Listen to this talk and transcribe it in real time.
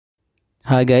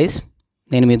Hi guys,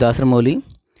 నేను మీ దాసరమౌళి.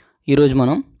 ఈరోజు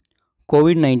మనం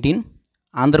కోవిడ్-19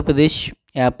 ఆంధ్రప్రదేశ్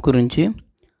యాప్ గురించి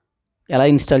ఎలా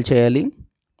ఇన్స్టాల్ చేయాలి,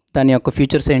 దాని యొక్క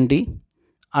ఫీచర్స్ ఏంటి,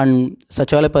 అండ్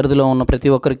సచివాలయ పరిధిలో ఉన్న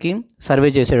ప్రతి ఒక్కరికి సర్వే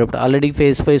చేసేటప్పుడు ఆల్రెడీ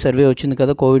ఫేజ్ 5 సర్వే వచ్చింది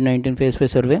కదా, కోవిడ్-19 ఫేజ్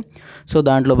 5 సర్వే. సో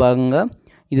దాంట్లో భాగంగా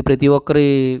ఇది ప్రతి ఒక్కరి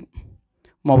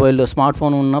మొబైల్లో, స్మార్ట్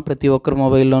ఫోన్ ఉన్న ప్రతి ఒక్కరి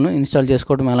మొబైల్లోనూ ఇన్స్టాల్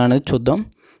చేసుకోవడం ఎలా అనేది చూద్దాం.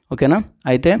 ఓకేనా?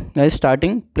 అయితే గైస్,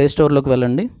 స్టార్టింగ్ ప్లే స్టోర్లోకి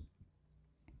వెళ్ళండి.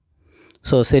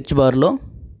 సో సెర్చ్ బార్లో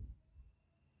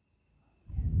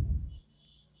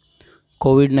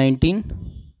కోవిడ్-19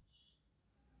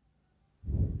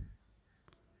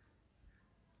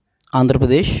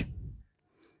 ఆంధ్రప్రదేశ్,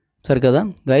 సరే కదా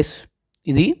గైస్,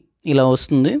 ఇది ఇలా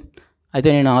వస్తుంది. అయితే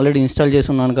నేను ఆల్రెడీ ఇన్స్టాల్ చేసి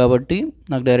ఉన్నాను కాబట్టి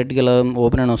నాకు డైరెక్ట్గా ఇలా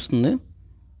ఓపెన్ అని వస్తుంది.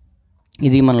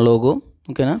 ఇది మన లోగో.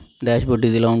 ఓకేనా? డాష్ బోర్డ్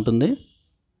ఇది ఇలా ఉంటుంది.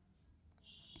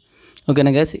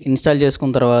 ఓకేనా గైస్, ఇన్స్టాల్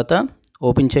చేసుకున్న తర్వాత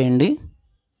ఓపెన్ చేయండి.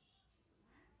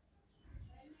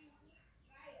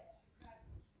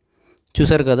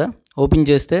 చూసారు కదా, ఓపెన్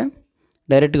చేస్తే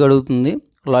డైరెక్ట్గా అడుగుతుంది,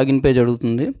 లాగిన్ పేజ్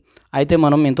అడుగుతుంది. అయితే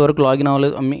మనం ఇంతవరకు లాగిన్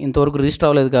అవ్వలేదు, ఇంతవరకు రిజిస్టర్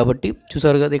అవ్వలేదు కాబట్టి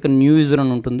చూసారు కదా, ఇక్కడ న్యూ యూజర్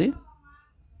అని ఉంటుంది.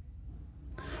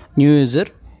 న్యూ యూజర్,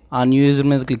 ఆ న్యూ యూజర్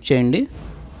మీద క్లిక్ చేయండి.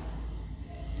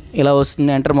 ఇలా వస్తుంది,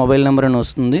 ఎంటర్ మొబైల్ నెంబర్ అని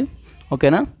వస్తుంది.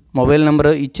 ఓకేనా? మొబైల్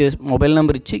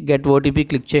నెంబర్ ఇచ్చి గెట్ ఓటీపీ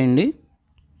క్లిక్ చేయండి.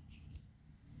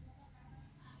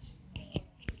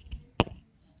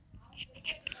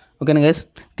 ఓకేనా గైస్,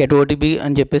 గెట్ ఓటీపీ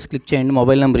అని చెప్పేసి క్లిక్ చేయండి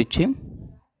మొబైల్ నెంబర్ ఇచ్చి.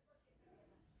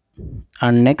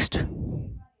 అండ్ నెక్స్ట్,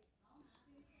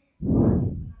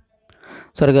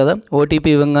 సరే కదా, ఓటీపీ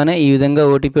ఇవ్వగానే ఈ విధంగా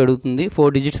ఓటీపీ అడుగుతుంది. 4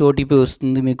 డిజిట్స్ ఓటీపీ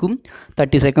వస్తుంది. మీకు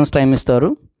 30 సెకండ్స్ టైం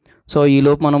ఇస్తారు. సో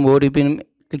ఈలోపు మనం ఓటీపీని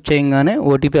క్లిక్ చేయగానే,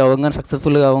 ఓటీపీ అవ్వగానే,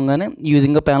 సక్సెస్ఫుల్గా అవ్వగానే ఈ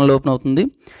విధంగా ప్యానల్ ఓపెన్ అవుతుంది.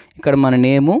 ఇక్కడ మన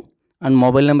నేము అండ్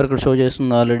మొబైల్ నెంబర్ ఇక్కడ షో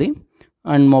చేస్తుంది ఆల్రెడీ.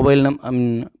 అండ్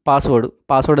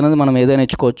పాస్వర్డ్ అనేది మనం ఏదైనా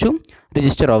ఇచ్చుకోవచ్చు,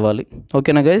 రిజిస్టర్ అవ్వాలి.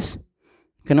 ఓకేనా గైస్?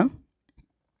 ఓకేనా?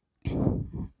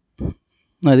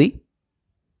 అది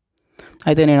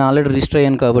అయితే నేను ఆల్రెడీ రిజిస్టర్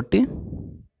అయ్యాను కాబట్టి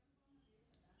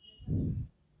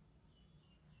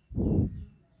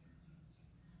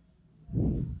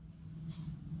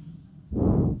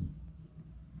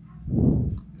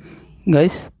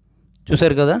గైస్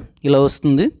చూసారు కదా, ఇలా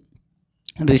వస్తుంది.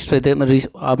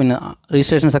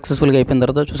 రిజిస్ట్రేషన్ సక్సెస్ఫుల్గా అయిపోయిన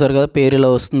తర్వాత చూసారు కదా, పేరు ఇలా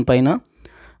వస్తుంది పైన.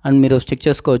 అండ్ మీరు చెక్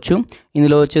చేసుకోవచ్చు.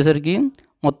 ఇందులో వచ్చేసరికి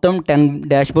మొత్తం 10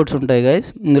 డాష్ బోర్డ్స్ ఉంటాయి గైస్.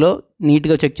 ఇందులో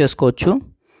నీట్గా చెక్ చేసుకోవచ్చు.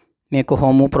 మీకు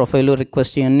హోము, ప్రొఫైలు,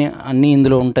 రిక్వెస్ట్ అన్నీ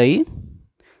ఇందులో ఉంటాయి.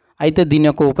 అయితే దీని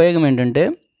యొక్క ఉపయోగం ఏంటంటే,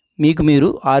 మీరు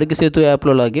ఆరోగ్య సేతు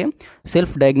యాప్లో లాగే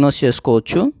సెల్ఫ్ డయాగ్నోస్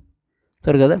చేసుకోవచ్చు.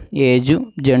 సరే కదా, ఏజ్,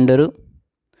 జెండరు,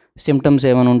 సిమ్టమ్స్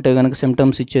ఏమైనా ఉంటే కనుక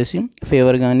సిమ్టమ్స్ ఇచ్చేసి,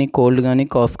 ఫీవర్ కానీ, కోల్డ్ కానీ,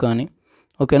 కాఫ్ కానీ.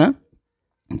 ఓకేనా?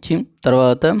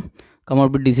 తర్వాత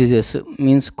కమోర్బిడ్ diseases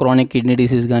means chronic kidney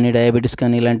disease కానీ, డయాబెటీస్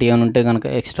కానీ, ఇలాంటివి ఏమైనా ఉంటే కనుక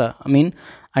ఎక్స్ట్రా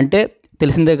అంటే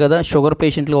తెలిసిందే కదా, షుగర్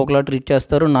పేషెంట్కి ఒకలా ట్రీట్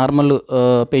చేస్తారు, నార్మల్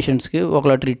పేషెంట్స్కి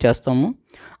ఒకలా ట్రీట్ చేస్తాము.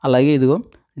 అలాగే ఇదిగో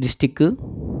డిస్టిక్,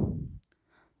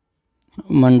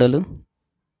 మండలు,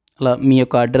 అలా మీ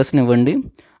యొక్క అడ్రస్ని ఇవ్వండి.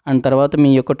 అండ్ తర్వాత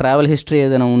మీ యొక్క ట్రావెల్ హిస్టరీ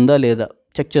ఏదైనా ఉందా లేదా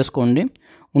చెక్ చేసుకోండి.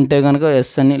 ఉంటే కనుక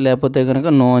ఎస్ అని, లేకపోతే కనుక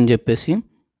నో అని చెప్పేసి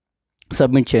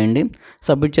సబ్మిట్ చేయండి.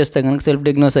 సబ్మిట్ చేస్తే కనుక సెల్ఫ్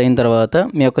డయాగ్నోస్ అయిన తర్వాత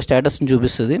మీ యొక్క స్టేటస్ని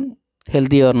చూపిస్తుంది,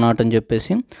 హెల్తీ ఆర్ నాట్ అని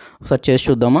చెప్పేసి. ఒకసారి చేసి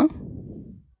చూద్దామా?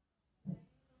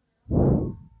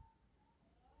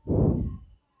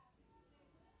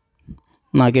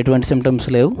 నాకు ఎటువంటి సిమ్టమ్స్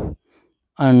లేవు,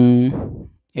 అండ్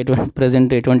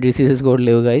ప్రజెంట్ ఎటువంటి డిసీజెస్ కూడా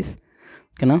లేవు గైస్.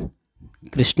 ఓకేనా?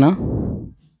 కృష్ణ,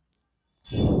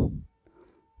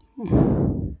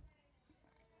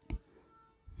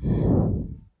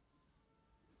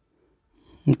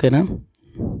 ఓకేనా,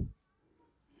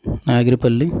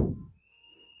 నాగిరిపల్లి,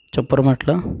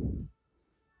 చొప్పరమట్ల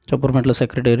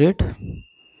సెక్రటేరియట్.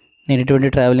 నేను ఎటువంటి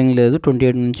ట్రావెలింగ్ లేదు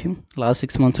 28 నుంచి, లాస్ట్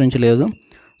 6 మంత్స్ నుంచి లేదు.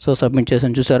 సో సబ్మిట్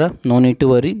చేశాను. చూసారా, no need to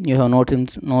worry, you have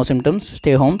no symptoms,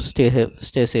 stay home,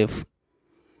 stay safe.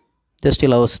 Just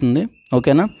ఇలా వస్తుంది.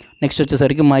 ఓకేనా? నెక్స్ట్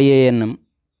వచ్చేసరికి my ANM.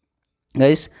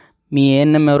 Guys, me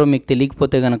ANM ఎవరో మీకు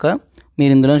తెలియకపోతే కనుక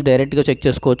మీరు ఇందులోంచి డైరెక్ట్గా చెక్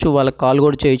చేసుకోవచ్చు. వాళ్ళకి కాల్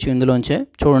కూడా చేయొచ్చు ఇందులోంచే.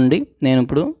 చూడండి, నేను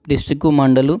ఇప్పుడు డిస్ట్రిక్ట్,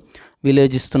 మండలు,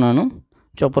 విలేజ్ ఇస్తున్నాను.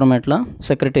 చొప్పరమెట్ల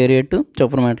సెక్రటేరియట్,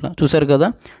 చొప్పరమెట్ల. చూసారు కదా,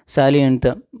 శాలీ అంత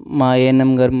మా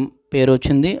ఏఎన్ఎం గారి పేరు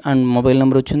వచ్చింది, అండ్ మొబైల్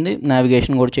నెంబర్ వచ్చింది.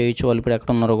 నావిగేషన్ కూడా చేయొచ్చు వాళ్ళు ఇప్పుడు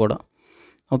ఎక్కడ ఉన్నారో కూడా.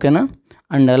 ఓకేనా?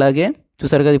 అండ్ అలాగే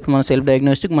చూసారు కదా, ఇప్పుడు మన సెల్ఫ్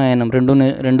డయాగ్నోస్టిక్, మా ఏఎన్ఎం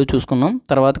రెండు చూసుకున్నాం.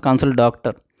 తర్వాత కన్సల్ట్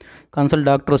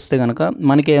డాక్టర్ వస్తే కనుక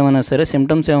మనకి ఏమైనా సరే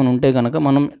సిమ్టమ్స్ ఏమైనా ఉంటే కనుక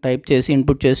మనం టైప్ చేసి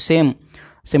ఇన్పుట్ చేసి, సేమ్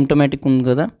సిమ్టమేటిక్ ఉంది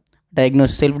కదా,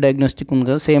 సెల్ఫ్ డయాగ్నోస్టిక్ ఉంది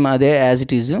కదా, సేమ్ అదే యాజ్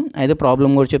ఇట్ ఈజ్. అయితే ప్రాబ్లం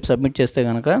కూడా చెప్పి సబ్మిట్ చేస్తే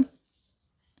కనుక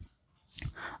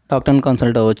డాక్టర్ని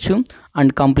కన్సల్ట్ అవ్వచ్చు.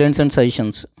 అండ్ కంప్లైంట్స్ అండ్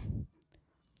సజెషన్స్,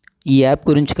 ఈ యాప్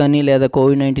గురించి కానీ లేదా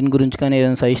కోవిడ్-19 గురించి కానీ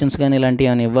ఏదైనా సజెషన్స్ కానీ ఇలాంటివి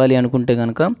ఏమైనా ఇవ్వాలి అనుకుంటే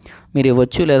కనుక మీరు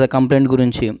ఇవ్వచ్చు. లేదా కంప్లైంట్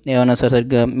గురించి ఏమైనా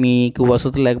సరిగ్గా మీకు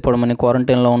వసతులు లేకపోవడం అని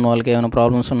క్వారంటైన్లో ఉన్న వాళ్ళకి ఏమైనా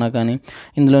ప్రాబ్లమ్స్ ఉన్నా కానీ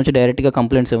ఇందులోంచి డైరెక్ట్గా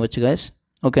కంప్లైంట్స్ ఇవ్వచ్చు గైస్.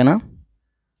 ఓకేనా.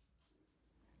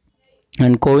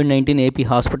 And COVID-19 AP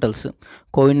hospitals,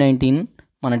 COVID-19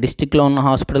 మన డిస్టిక్లో ఉన్న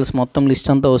హాస్పిటల్స్ మొత్తం లిస్ట్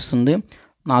అంతా వస్తుంది.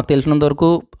 నాకు తెలిసినంత వరకు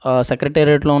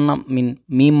సెక్రటేరియట్లో ఉన్న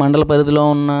మీ మండల పరిధిలో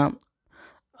ఉన్న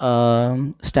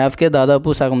స్టాఫ్కే దాదాపు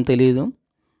సగం తెలియదు.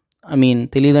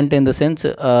 తెలియదంటే ఇన్ ద సెన్స్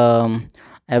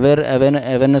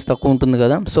అవేర్నెస్ తక్కువ ఉంటుంది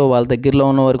కదా. సో వాళ్ళ దగ్గరలో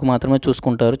ఉన్న వరకు మాత్రమే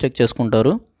చూసుకుంటారు, చెక్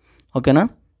చేసుకుంటారు. ఓకేనా.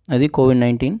 అది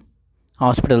COVID-19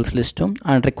 hospitals list.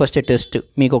 And requested test,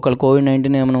 మీకు ఒకవేళ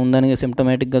కోవిడ్-19 ఏమైనా ఉందని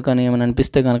సిమ్టమేటిక్గా కానీ ఏమైనా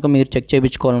అనిపిస్తే కనుక మీరు చెక్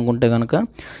చేయించుకోవాలనుకుంటే కనుక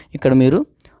ఇక్కడ మీరు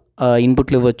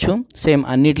ఇన్పుట్లు ఇవ్వచ్చు. సేమ్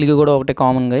అన్నిటికీ కూడా ఒకటే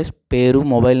కామన్ గైస్, పేరు,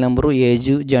 mobile number,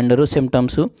 age, gender,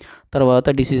 symptoms, తర్వాత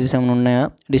డిసీజెస్ ఏమైనా ఉన్నాయా,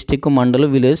 district, mandal,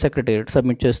 village, secretariat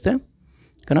submit చేస్తే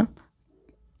ఓకేనా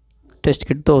టెస్ట్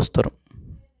కిట్తో వస్తారు.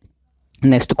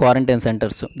 నెక్స్ట్ క్వారంటైన్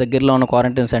సెంటర్స్, దగ్గరలో ఉన్న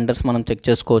క్వారంటైన్ సెంటర్స్ మనం చెక్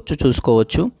చేసుకోవచ్చు,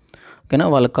 చూసుకోవచ్చు. ఓకేనా.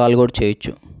 వాళ్ళకి కాల్ కూడా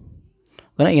చేయొచ్చు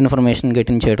ఓకేనా, ఇన్ఫర్మేషన్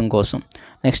గెటింగ్ చేయడం కోసం.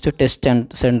 నెక్స్ట్ టెస్ట్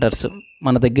సెంటర్స్,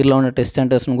 మన దగ్గరలో ఉన్న టెస్ట్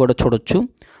సెంటర్స్ని కూడా చూడొచ్చు.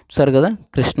 చూసారు కదా,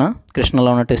 కృష్ణలో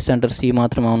ఉన్న టెస్ట్ సెంటర్స్ ఈ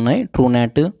మాత్రమే ఉన్నాయి.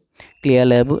 Truenat, clear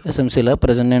lab, SMC lab.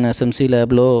 Present నేను ఎస్ఎంసీ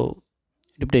ల్యాబ్లో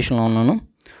డిప్యుటేషన్లో ఉన్నాను.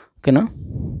 ఓకేనా.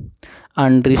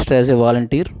 And register as a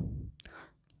volunteer,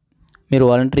 మీరు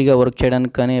వాలంటరీగా వర్క్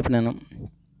చేయడానికి కానీ ఎప్పుడైనా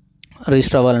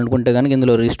రిజిస్టర్ అవ్వాలనుకుంటే కనుక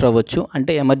ఇందులో రిజిస్టర్ అవ్వచ్చు.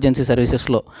 అంటే ఎమర్జెన్సీ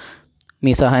సర్వీసెస్లో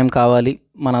మీ సహాయం కావాలి,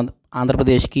 మన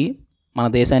ఆంధ్రప్రదేశ్కి, మన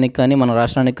దేశానికి కానీ మన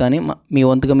రాష్ట్రానికి కానీ మీ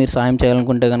వంతుగా మీరు సహాయం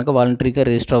చేయాలనుకుంటే కనుక వాలంటరీగా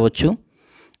రిజిస్టర్ అవ్వచ్చు.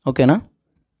 ఓకేనా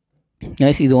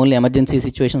గైస్. ఇది ఓన్లీ ఎమర్జెన్సీ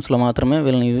సిచ్యువేషన్స్లో మాత్రమే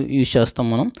వీళ్ళని యూజ్ చేస్తాం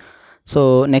మనం. సో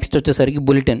నెక్స్ట్ వచ్చేసరికి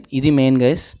బులెటిన్, ఇది మెయిన్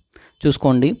గైస్.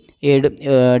 చూసుకోండి,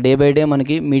 డే బై డే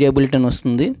మనకి మీడియా బులెటిన్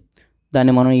వస్తుంది.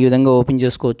 దాన్ని మనం ఈ విధంగా ఓపెన్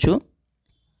చేసుకోవచ్చు.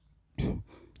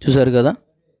 చూసారు కదా,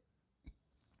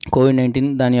 కోవిడ్-19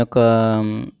 దాని యొక్క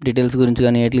డీటెయిల్స్ గురించి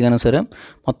కానీ ఎట్లయినా సరే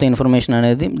మొత్తం ఇన్ఫర్మేషన్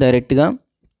అనేది డైరెక్ట్గా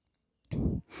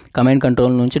కమాండ్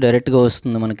కంట్రోల్ నుంచి డైరెక్ట్గా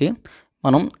వస్తుంది మనకి.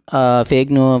 మనం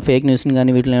ఫేక్ న్యూస్ని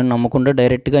కానీ వీటిని నమ్మకుండా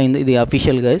డైరెక్ట్గా ఇది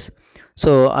అఫీషియల్ గైస్.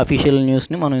 సో అఫీషియల్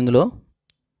న్యూస్ని మనం ఇందులో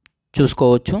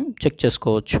చూసుకోవచ్చు, చెక్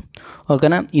చేసుకోవచ్చు.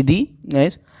 ఓకేనా. ఇది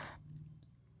గైస్,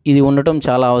 ఇది ఉండటం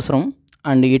చాలా అవసరం.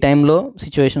 అండ్ ఈ టైంలో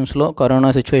సిచ్యువేషన్స్లో,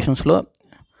 కరోనా సిచ్యువేషన్స్లో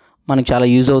మనకు చాలా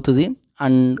యూజ్ అవుతుంది.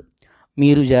 అండ్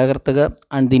మీరు జాగ్రత్తగా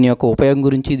అండ్ దీని యొక్క ఉపయోగం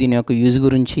గురించి, దీని యొక్క యూజ్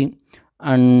గురించి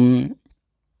అండ్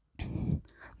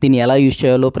దీన్ని ఎలా యూజ్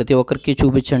చేయాలో ప్రతి ఒక్కరికి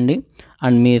చూపించండి.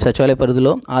 అండ్ మీ సచివాలయ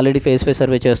పరిధిలో ఆల్రెడీ ఫేస్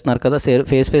సర్వే చేస్తున్నారు కదా,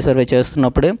 ఫేస్ సర్వే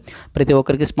చేస్తున్నప్పుడే ప్రతి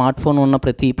ఒక్కరికి స్మార్ట్ ఫోన్ ఉన్న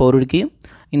ప్రతి పౌరుడికి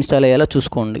ఇన్స్టాల్ అయ్యేలా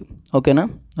చూసుకోండి.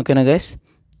 ఓకేనా guys.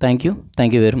 Thank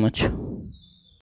you very much.